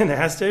 after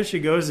canasta, she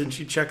goes and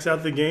she checks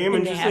out the game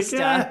and she's like,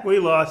 yeah, we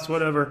lost,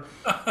 whatever.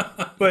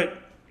 But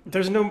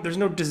there's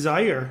no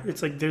desire.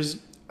 It's like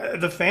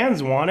the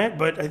fans want it,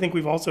 but I think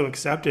we've also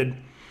accepted.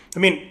 I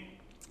mean,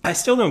 I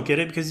still don't get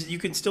it because you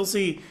can still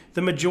see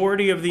the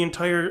majority of the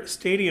entire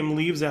stadium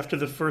leaves after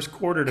the first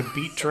quarter to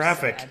beat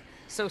traffic.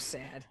 So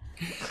sad.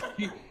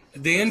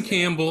 Dan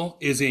Campbell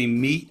is a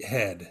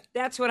meathead.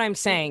 That's what I'm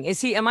saying.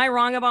 Am I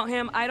wrong about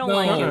him? I don't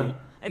like him.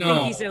 I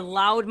think he's a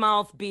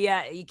loudmouth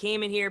BS. He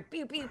came in here.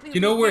 Pew, pew, pew, you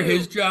know pew, where pew.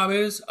 his job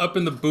is? Up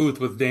in the booth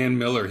with Dan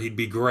Miller. He'd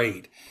be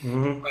great.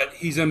 Mm-hmm. But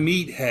he's a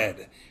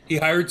meathead. He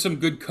hired some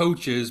good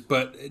coaches,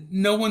 but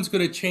no one's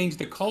going to change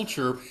the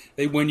culture.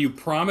 When you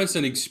promise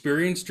an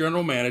experienced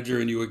general manager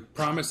and you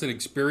promise an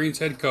experienced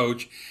head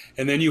coach,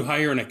 and then you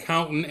hire an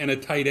accountant and a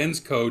tight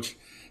ends coach,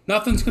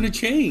 nothing's going to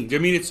change. I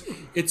mean,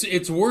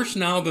 it's worse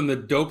now than the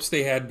dopes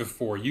they had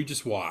before. You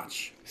just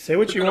watch. Say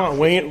what you want.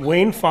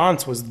 Wayne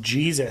Fonts was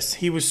Jesus.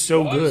 He was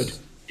so good.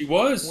 He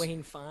was.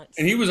 Wayne Fonts.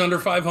 And he was under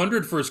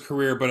 500 for his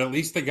career, but at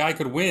least the guy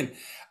could win.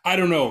 I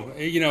don't know.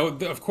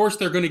 Of course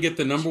they're going to get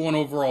the number 1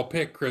 overall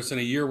pick, Chris, in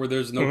a year where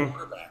there's no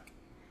quarterback.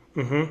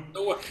 Mm-hmm.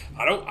 No,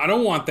 I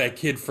don't want that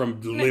kid from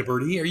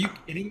Liberty. Are you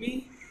kidding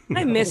me?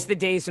 I miss the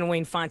days when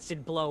Wayne Fonts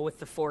did blow with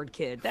the Ford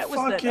kid. That was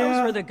the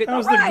good. That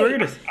was the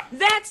greatest.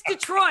 That's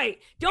Detroit.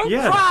 Don't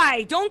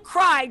cry. Don't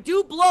cry.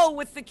 Do blow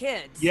with the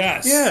kids.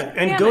 Yes. Yeah,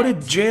 and go to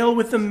jail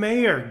with the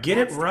mayor. Get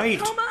it right.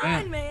 Come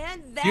on,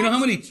 man. That's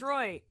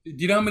Detroit. Do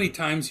you know how many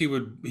times he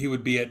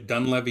would be at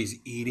Dunleavy's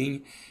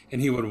eating, and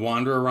he would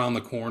wander around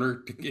the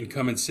corner and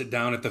come and sit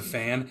down at the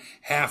fan,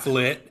 half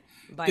lit.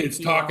 It's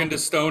talking to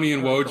Stoney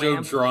and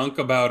Wojo drunk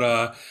about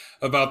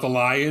the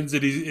Lions,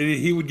 and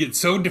he would get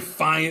so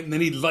defiant, and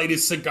then he'd light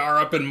his cigar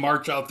up and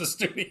march out the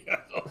studio.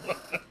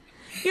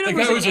 That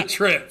was a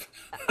trip.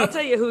 I'll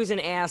tell you who's an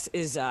ass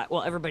is,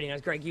 everybody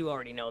knows. Greg, you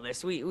already know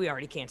this. We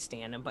already can't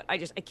stand him, but I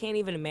can't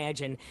even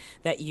imagine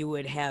that you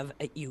would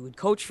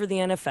coach for the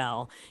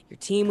NFL, your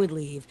team would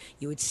leave,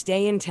 you would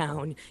stay in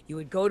town, you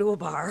would go to a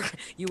bar,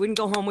 you wouldn't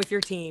go home with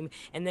your team,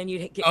 and then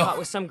you'd get caught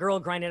with some girl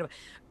grinding up.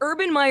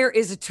 Urban Meyer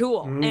is a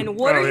tool, and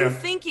what are you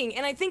thinking?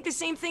 And I think the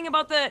same thing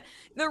about the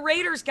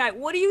Raiders guy.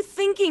 What are you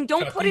thinking?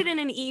 Don't put it in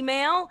an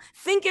email.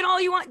 Think it all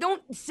you want.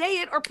 Don't say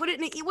it or put it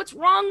in what's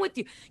wrong with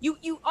you?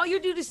 You all you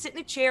do is sit in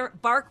a chair,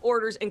 bark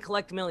orders, and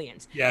collect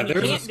millions. Yeah,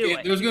 there's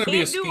going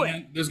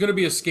to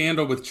be a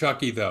scandal with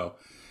Chucky though.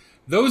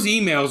 Those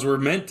emails were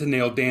meant to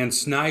nail Dan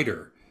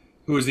Snyder,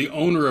 who is the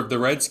owner of the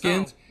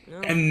Redskins,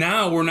 and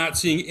now we're not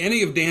seeing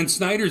any of Dan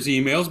Snyder's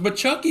emails, but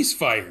Chucky's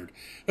fired.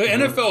 The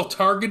NFL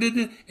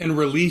targeted and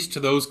released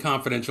those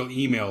confidential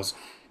emails,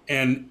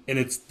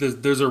 it's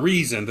there's a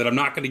reason that I'm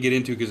not going to get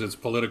into because it's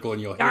political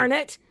and you'll Darn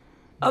hear it.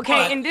 Okay,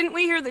 But- and didn't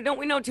we hear that? Don't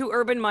we know too?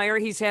 Urban Meyer,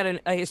 he's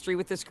had a history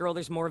with this girl.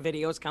 There's more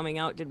videos coming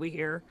out. Did we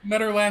hear? Met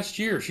her last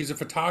year. She's a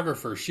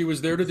photographer. She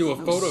was there to do a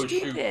photo shoot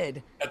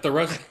Stupid. at the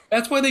restaurant.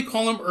 That's why they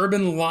call him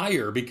Urban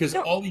Liar, because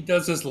No. all he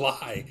does is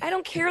lie. I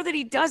don't care that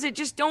he does it.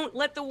 Just don't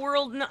let the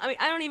world know. I mean,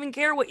 I don't even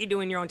care what you do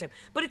in your own time.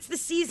 But it's the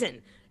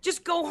season.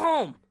 Just go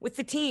home with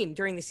the team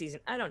during the season.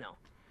 I don't know.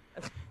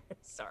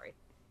 Sorry.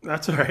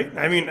 That's all right.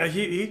 I mean,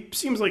 he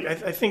seems like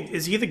I think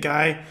is he the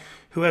guy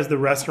who has the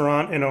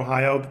restaurant in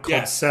Ohio called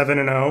Yes.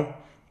 7-0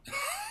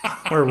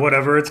 or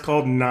whatever it's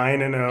called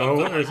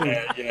 9-0 or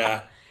something.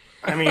 Yeah.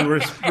 I mean,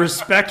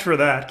 respect for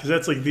that because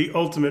that's like the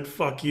ultimate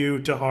fuck you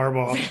to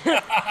Harbaugh.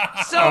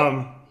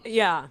 So,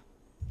 yeah.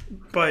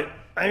 But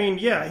I mean,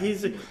 yeah,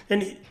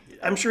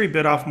 I'm sure he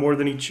bit off more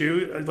than he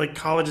chewed. Like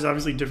college is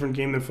obviously a different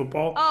game than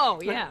football.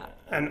 Oh, yeah.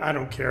 And I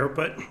don't care,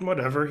 but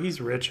whatever.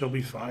 He's rich. He'll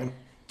be fine.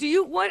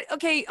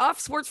 Okay, off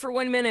sports for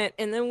 1 minute,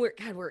 and then we're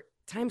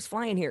time's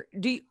flying here.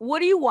 Do you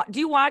watch? Do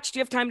you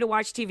have time to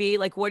watch TV?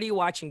 Like, what are you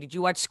watching? Did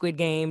you watch Squid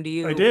Game?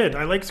 I did.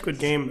 I like Squid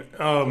Game.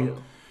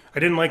 I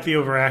didn't like the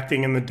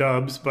overacting in the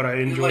dubs, but I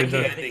enjoyed the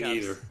the ending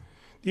either.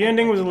 The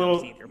ending was a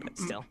little. Either, but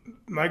still.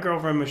 My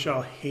girlfriend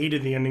Michelle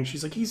hated the ending.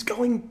 She's like, he's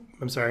going.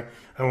 I'm sorry,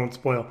 I won't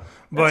spoil.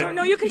 But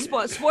No, you can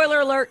spoil.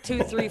 Spoiler alert: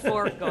 2, 3,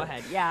 4. Go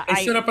ahead. Yeah,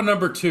 I set up a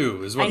number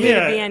 2 is I what hated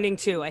Yeah. the ending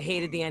too. I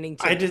hated the ending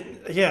too. I did.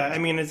 Yeah, I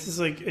mean, it's just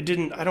like it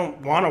didn't. I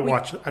don't want to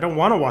watch. I don't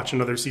want to watch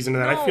another season of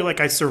that. I No. feel like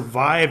I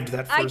survived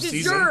that first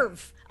season.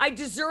 I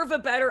deserve a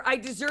better. I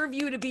deserve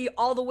you to be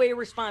all the way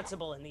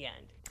responsible in the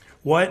end.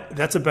 What?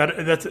 That's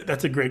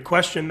a great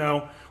question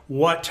though.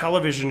 What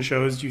television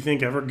shows do you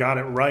think ever got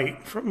it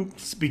right from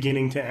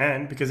beginning to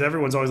end? Because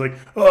everyone's always like,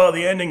 "Oh,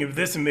 the ending of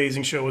this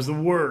amazing show was the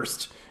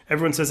worst."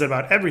 Everyone says that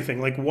about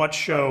everything. Like, what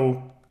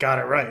show got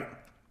it right?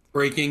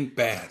 Breaking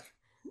Bad.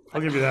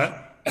 I'll give you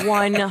that.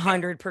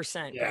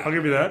 100%. Yeah. I'll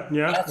give you that.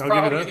 Yeah, That's I'll give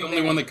you probably that. the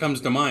only one that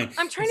comes to mind.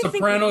 I'm trying to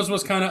think- Sopranos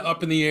was kind of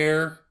up in the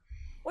air.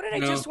 What did I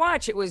No. just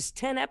watch? It was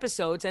 10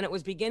 episodes and it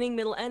was beginning,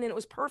 middle, end, and it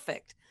was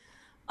perfect.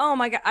 Oh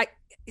my God.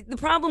 The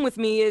problem with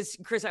me is,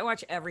 Chris, I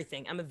watch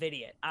everything. I'm a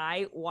vidiot.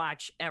 I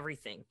watch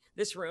everything.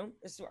 This is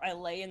where I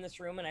lay in this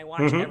room and I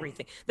watch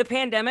everything. The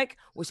pandemic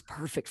was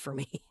perfect for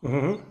me.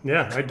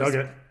 Yeah, I dug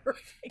it.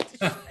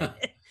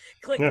 Perfect.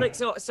 Click.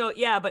 So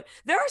yeah, but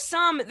there are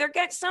some,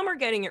 some are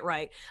getting it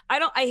right. I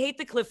hate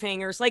the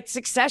cliffhangers, like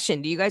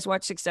Succession. Do you guys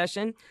watch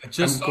Succession? I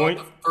just saw it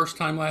the first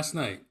time last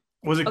night.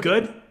 Was it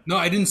good? No,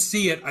 I didn't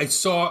see it.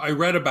 I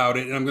read about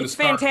it, and I'm going to It's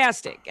start.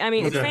 fantastic. I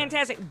mean, it's Okay.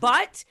 fantastic.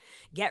 But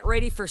get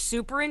ready for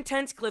super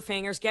intense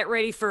cliffhangers. Get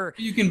ready for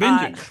You can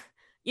binge it.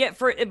 Yeah,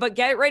 but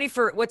get ready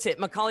for what's it?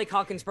 Macaulay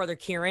Culkin's brother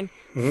Kieran.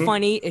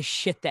 Funny as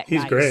shit. That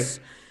He's guy. great.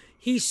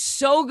 He's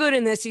so good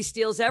in this. He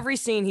steals every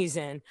scene he's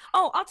in.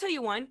 Oh, I'll tell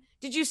you one.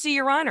 Did you see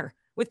Your Honor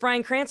with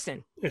Bryan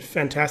Cranston? It's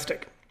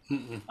fantastic.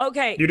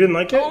 Okay. You didn't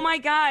like it? Oh my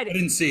God. I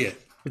didn't see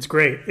it. It's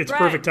great. It's Right.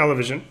 perfect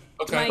television.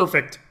 Okay.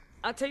 Perfect.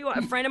 I'll tell you what,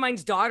 a friend of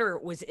mine's daughter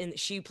was in,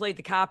 she played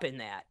the cop in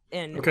that.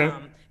 And Okay.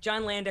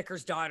 John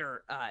Landecker's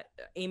daughter,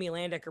 Amy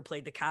Landecker,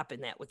 played the cop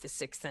in that with the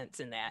Sixth Sense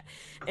in that.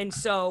 And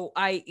so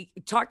I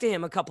talked to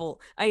him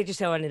I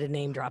just wanted to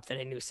name drop that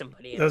I knew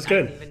somebody. That was I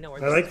good. don't even know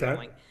where I this like is that.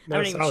 going. That I'm not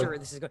was even solid. sure where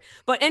this is going.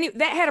 But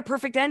that had a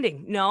perfect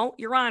ending. No,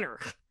 Your Honor.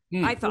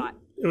 I thought.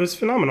 It was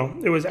phenomenal.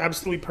 It was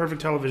absolutely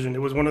perfect television. It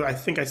was I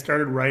think I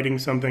started writing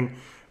something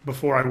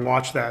before I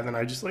watched that, and then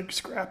I just like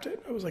scrapped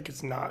it. I was like,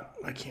 it's not,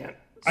 I can't.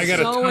 I got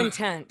So a ton.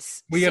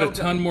 intense. We got So a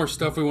ton more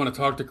stuff we want to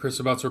talk to Chris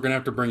about, so we're gonna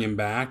have to bring him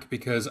back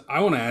because I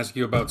want to ask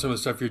you about some of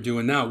the stuff you're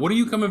doing now. What are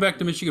you coming back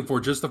to Michigan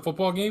for? Just the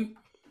football game?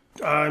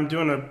 I'm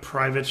doing a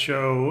private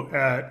show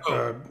at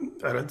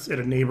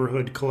a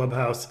neighborhood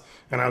clubhouse,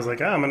 and I was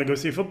like, I'm going to go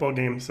see a football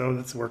game, so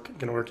that's going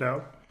to work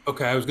out.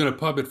 Okay, I was gonna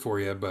pub it for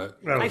you, but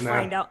I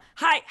find out.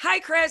 Hi,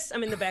 Chris.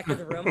 I'm in the back of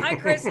the room. Hi,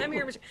 Chris. I'm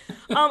here.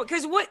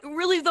 Because what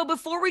really though?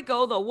 Before we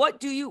go though,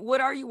 what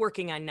are you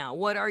working on now?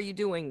 What are you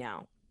doing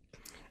now?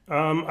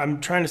 I'm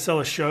trying to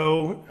sell a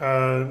show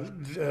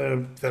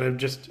that I've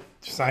just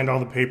signed all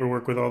the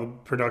paperwork with all the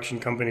production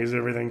companies and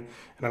everything,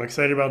 and I'm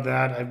excited about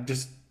that. I'm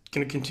just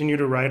going to continue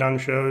to write on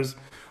shows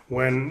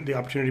when the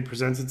opportunity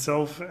presents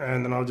itself,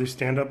 and then I'll do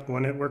stand up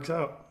when it works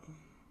out.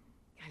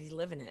 God, he's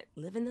living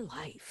the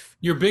life.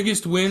 your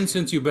biggest win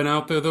since you've been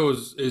out there though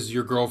is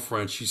your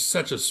girlfriend. She's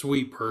such a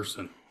sweet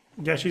person.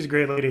 Yeah, she's a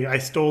great lady. I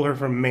stole her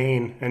from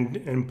Maine and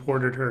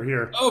imported her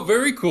here. Oh,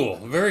 very cool,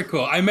 very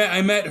cool. I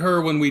met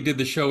her when we did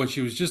the show, and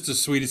she was just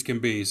as sweet as can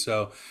be.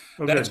 So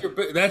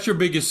that's your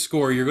biggest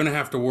score. You're gonna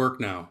have to work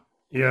now.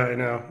 Yeah, I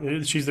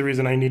know. She's the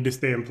reason I need to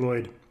stay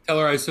employed. Tell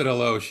her I said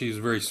hello. She's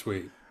very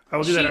sweet. I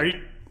will do that.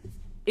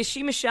 Is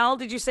she Michelle?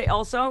 Did you say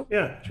also?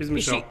 Yeah, she's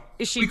Michelle.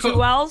 Is she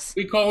two L's?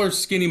 We call her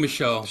Skinny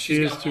Michelle.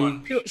 She is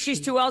too. She's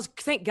two L's.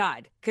 Thank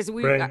God, because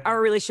Right. our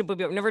relationship would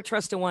be never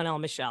trust a 1L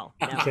Michelle.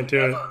 No. Can't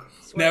do it.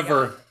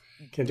 Never.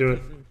 Can't do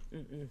it.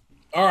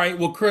 All right.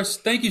 Well, Chris,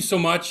 thank you so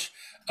much.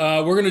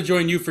 We're going to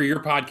join you for your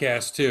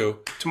podcast too.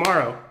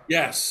 Tomorrow.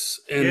 Yes.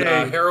 And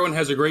Yay. Heroin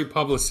has a great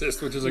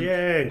publicist, which is one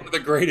of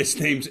the greatest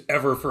names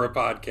ever for a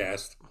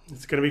podcast.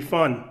 It's going to be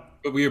fun.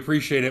 But we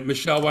appreciate it.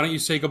 Michelle, why don't you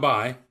say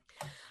goodbye?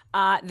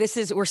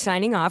 We're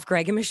signing off.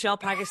 Gregg and Michelle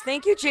podcast.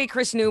 Thank you, J.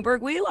 Chris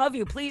Newberg. We love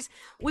you. Please,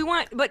 we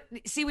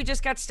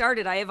just got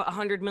started. I have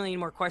 100 million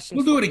more questions.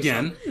 We'll do it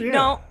again. Yeah.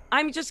 No,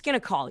 I'm just going to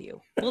call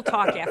you. We'll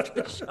talk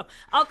after the show.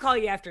 I'll call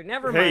you after.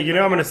 Never mind. Hey, you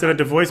know I'm going to send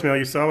it to voicemail.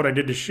 You saw what I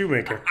did to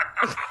Shoemaker.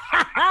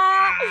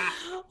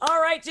 All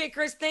right, J.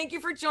 Chris, thank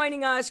you for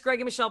joining us. Gregg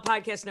and Michelle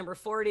podcast number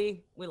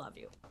 40. We love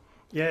you.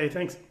 Yay,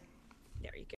 thanks.